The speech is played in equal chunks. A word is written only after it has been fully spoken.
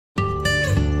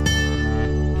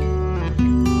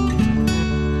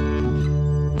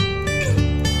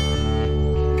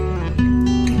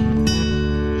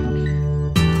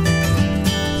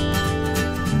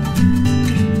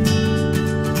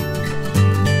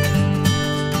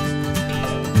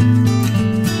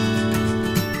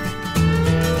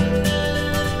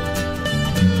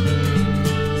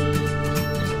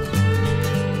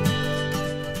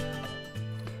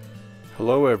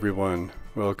everyone,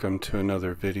 welcome to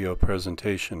another video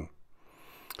presentation.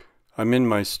 I'm in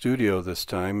my studio this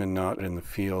time and not in the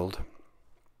field.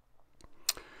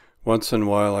 Once in a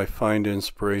while I find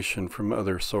inspiration from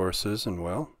other sources, and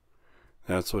well,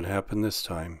 that's what happened this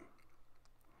time.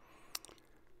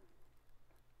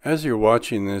 As you're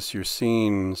watching this, you're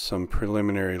seeing some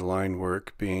preliminary line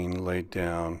work being laid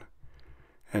down,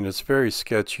 and it's very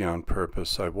sketchy on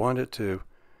purpose. I want it to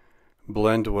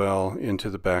blend well into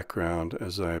the background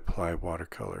as I apply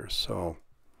watercolors. So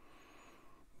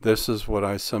this is what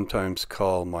I sometimes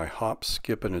call my hop,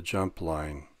 skip, and a jump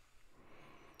line.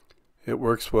 It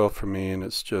works well for me, and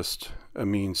it's just a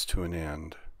means to an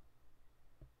end.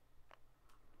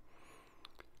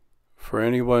 For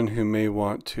anyone who may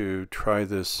want to try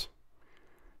this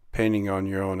painting on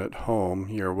your own at home,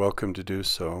 you're welcome to do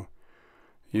so.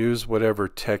 Use whatever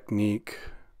technique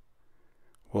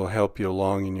will help you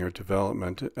along in your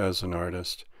development as an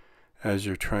artist as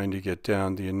you're trying to get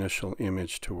down the initial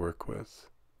image to work with.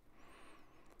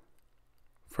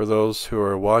 For those who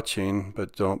are watching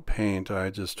but don't paint, I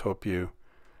just hope you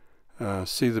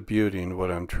see the beauty in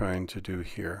what I'm trying to do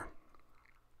here.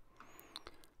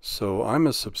 So I'm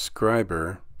a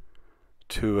subscriber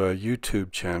to a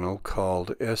YouTube channel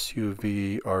called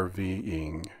SUVRVing.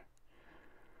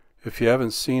 If you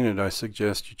haven't seen it, I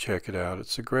suggest you check it out.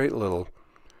 It's a great little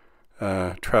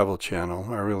travel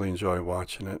channel. I really enjoy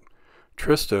watching it.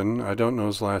 Tristan, I don't know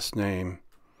his last name,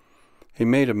 he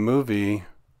made a movie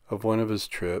of one of his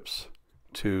trips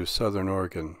to Southern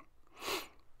Oregon,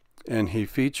 and he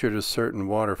featured a certain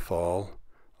waterfall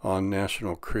on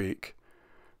National Creek.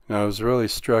 Now I was really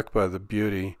struck by the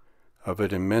beauty of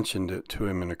it and mentioned it to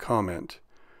him in a comment.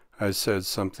 I said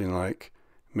something like,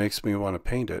 "Makes me want to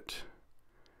paint it."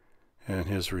 And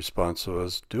his response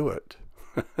was, "Do it."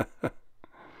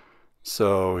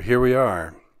 So here we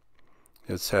are.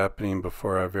 It's happening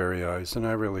before our very eyes, and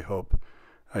I really hope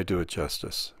I do it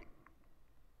justice.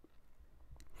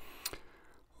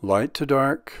 Light to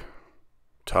dark,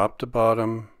 top to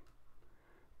bottom,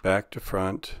 back to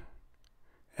front,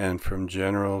 and from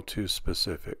general to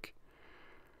specific.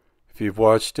 If you've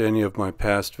watched any of my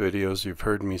past videos, you've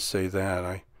heard me say that.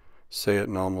 I say it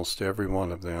in almost every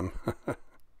one of them.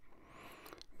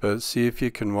 But see if you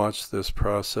can watch this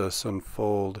process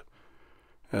unfold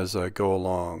as I go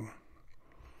along.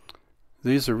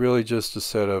 These are really just a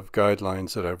set of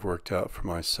guidelines that I've worked out for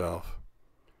myself.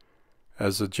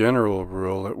 As a general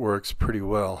rule, it works pretty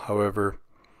well. However,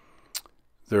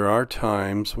 there are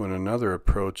times when another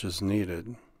approach is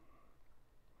needed.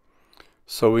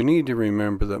 So we need to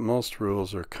remember that most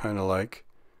rules are kind of like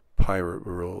pirate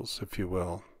rules, if you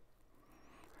will.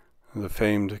 The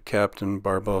famed Captain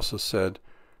Barbossa said,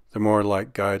 "They're more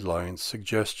like guidelines,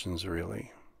 suggestions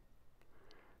really."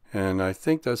 And I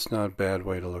think that's not a bad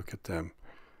way to look at them.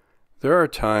 There are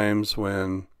times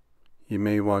when you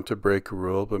may want to break a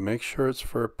rule, but make sure it's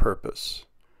for a purpose,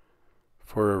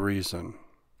 for a reason.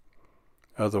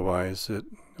 Otherwise, it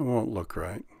won't look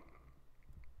right.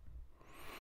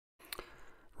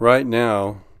 Right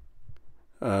now,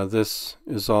 this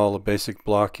is all a basic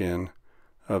block-in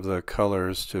of the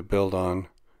colors to build on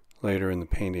later in the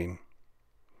painting.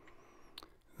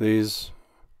 These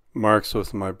marks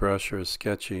with my brush are as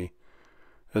sketchy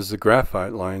as the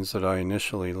graphite lines that I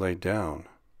initially laid down.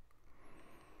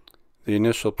 The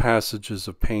initial passages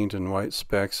of paint and white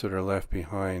specks that are left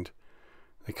behind,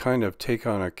 they kind of take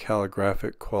on a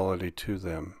calligraphic quality to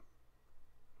them.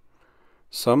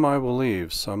 Some I will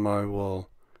leave, some I will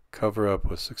cover up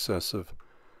with successive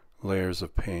layers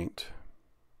of paint.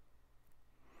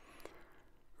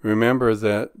 Remember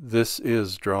that this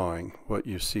is drawing, what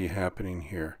you see happening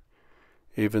here.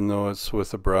 Even though it's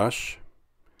with a brush,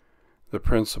 the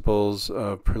principles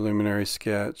of preliminary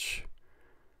sketch,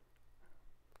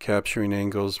 capturing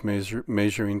angles,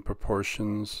 measuring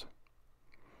proportions,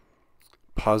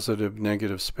 positive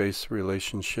negative space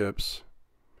relationships,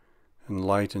 and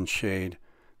light and shade,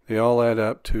 they all add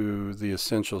up to the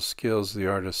essential skills the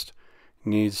artist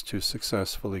needs to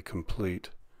successfully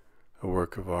complete a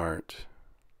work of art.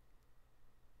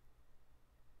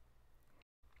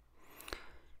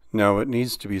 Now, it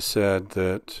needs to be said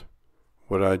that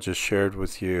what I just shared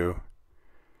with you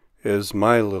is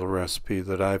my little recipe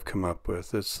that I've come up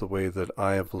with. It's the way that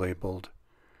I have labeled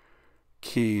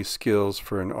key skills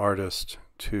for an artist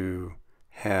to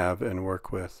have and work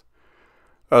with.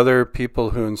 Other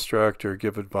people who instruct or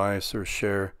give advice or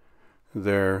share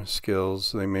their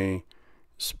skills, they may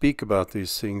speak about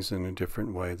these things in a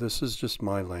different way. This is just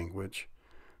my language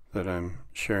that I'm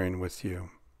sharing with you.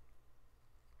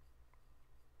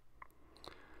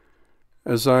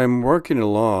 As I'm working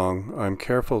along, I'm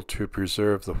careful to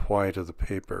preserve the white of the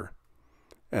paper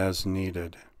as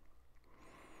needed.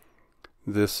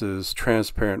 This is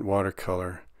transparent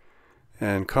watercolor,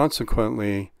 and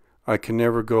consequently I can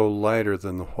never go lighter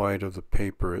than the white of the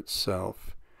paper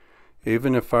itself.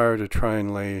 Even if I were to try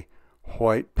and lay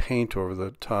white paint over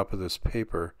the top of this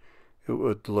paper, it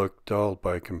would look dull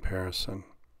by comparison.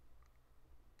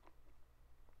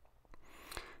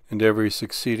 And every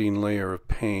succeeding layer of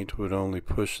paint would only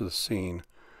push the scene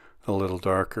a little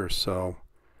darker. So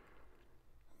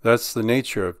that's the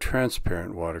nature of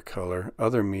transparent watercolor.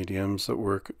 Other mediums that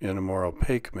work in a more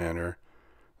opaque manner,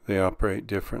 they operate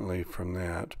differently from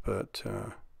that. But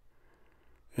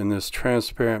in this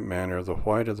transparent manner, the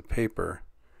white of the paper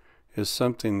is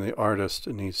something the artist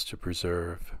needs to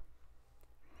preserve.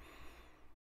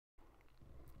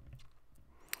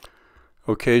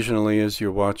 Occasionally, as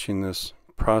you're watching this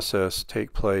process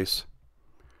take place,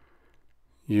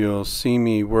 you'll see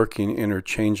me working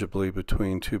interchangeably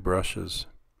between two brushes.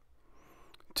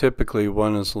 Typically,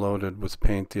 one is loaded with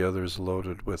paint, the other is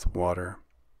loaded with water.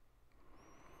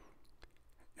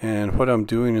 And what I'm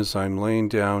doing is I'm laying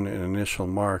down an initial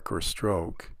mark or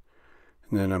stroke,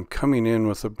 and then I'm coming in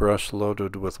with a brush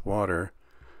loaded with water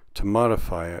to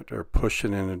modify it or push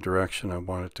it in a direction I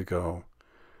want it to go,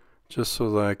 just so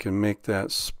that I can make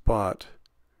that spot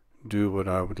do what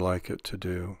I would like it to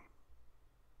do.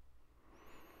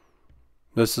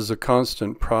 This is a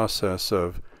constant process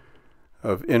of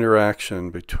interaction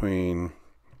between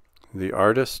the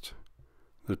artist,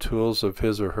 the tools of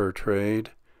his or her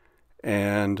trade,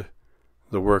 and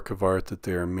the work of art that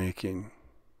they are making.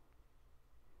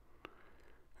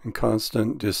 And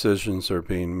constant decisions are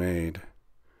being made.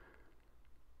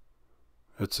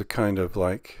 It's a kind of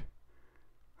like,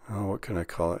 what can I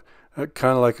call it?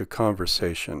 Kind of like a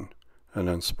conversation, an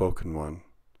unspoken one,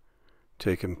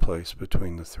 taking place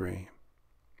between the three.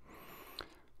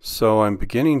 So I'm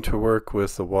beginning to work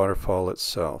with the waterfall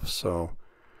itself. So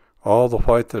all the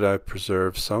white that I've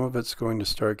preserved, some of it's going to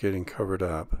start getting covered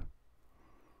up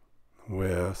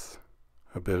with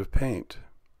a bit of paint.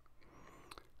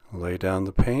 Lay down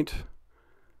the paint,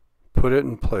 put it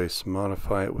in place,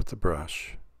 modify it with the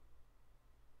brush.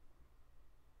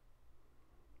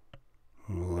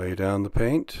 Lay down the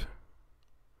paint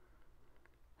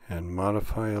and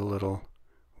modify a little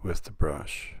with the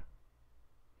brush.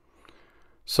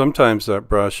 Sometimes that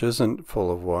brush isn't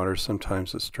full of water,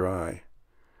 sometimes it's dry,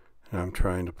 and I'm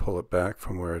trying to pull it back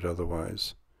from where it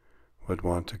otherwise would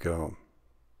want to go.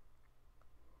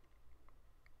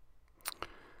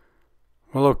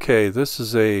 Well, okay, this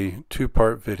is a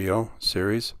two-part video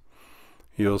series.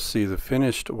 You'll see the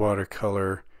finished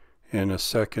watercolor in a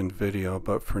second video,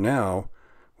 but for now,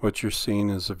 what you're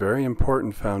seeing is a very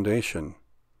important foundation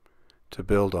to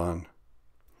build on.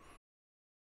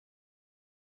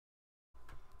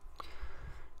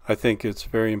 I think it's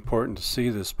very important to see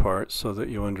this part so that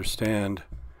you understand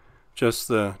just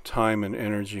the time and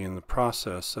energy in the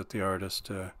process that the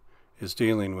artist is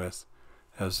dealing with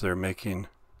as they're making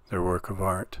their work of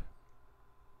art.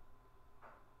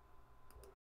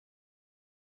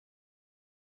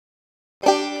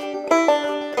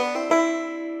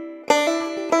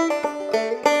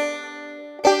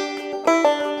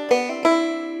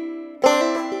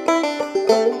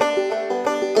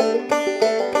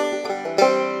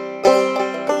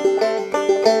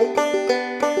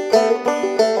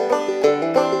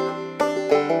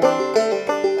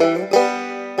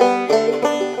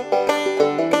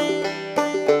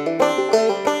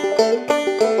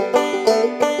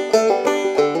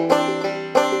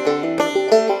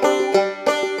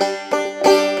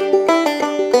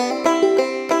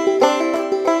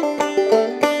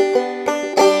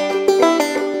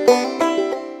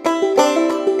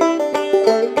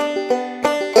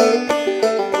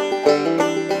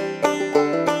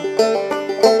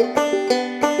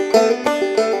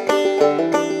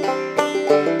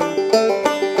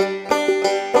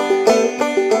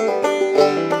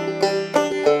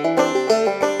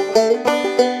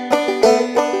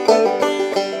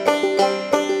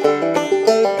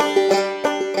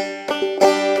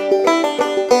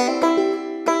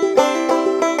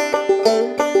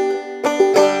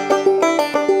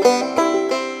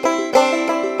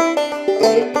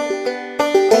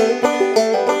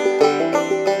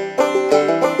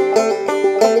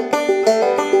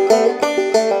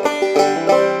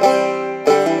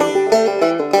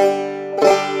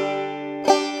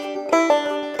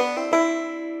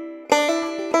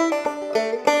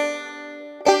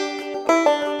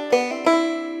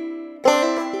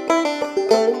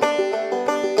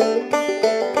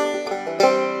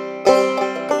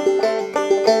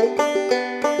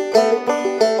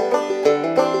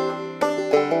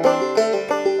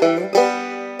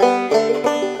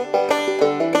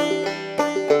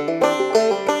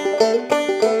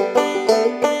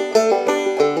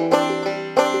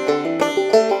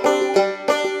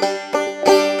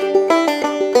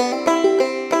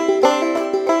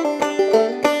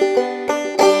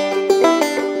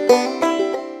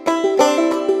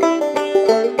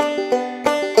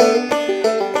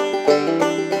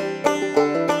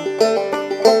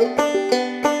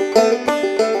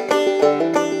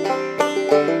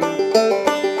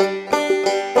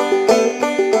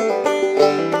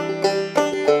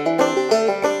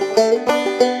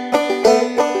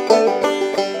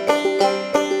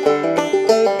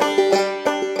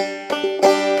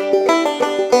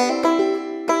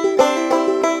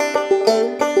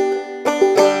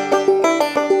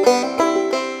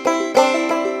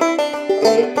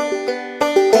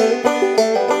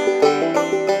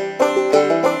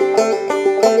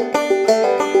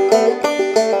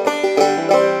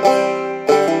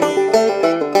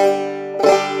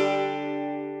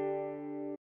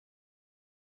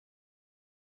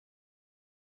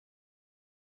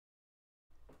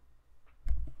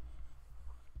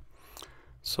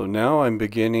 So now I'm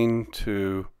beginning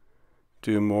to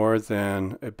do more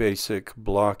than a basic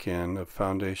block-in of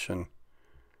foundation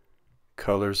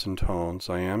colors and tones.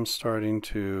 I am starting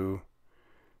to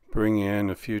bring in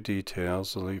a few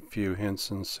details, a few hints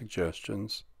and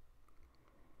suggestions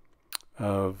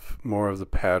of more of the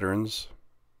patterns.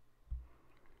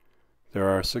 There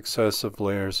are successive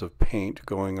layers of paint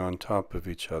going on top of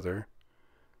each other.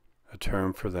 A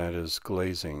term for that is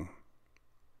glazing.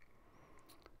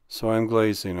 So I'm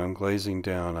glazing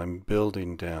down, I'm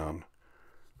building down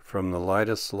from the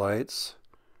lightest lights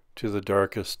to the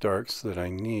darkest darks that I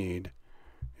need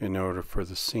in order for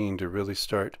the scene to really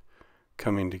start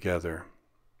coming together.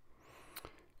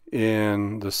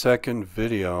 In the second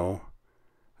video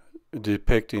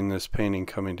depicting this painting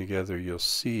coming together, you'll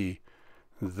see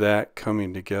that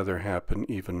coming together happen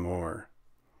even more.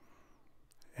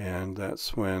 And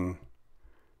that's when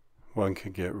one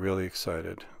can get really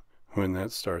excited, when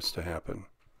that starts to happen.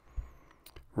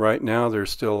 Right now there's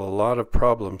still a lot of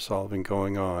problem solving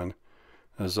going on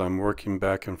as I'm working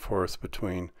back and forth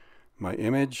between my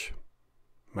image,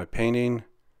 my painting,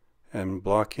 and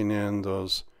blocking in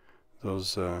those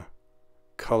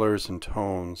colors and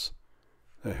tones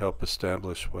that help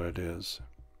establish what it is.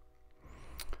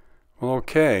 Well,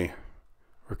 okay,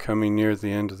 we're coming near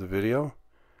the end of the video.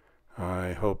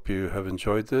 I hope you have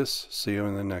enjoyed this. See you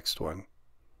in the next one.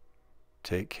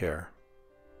 Take care.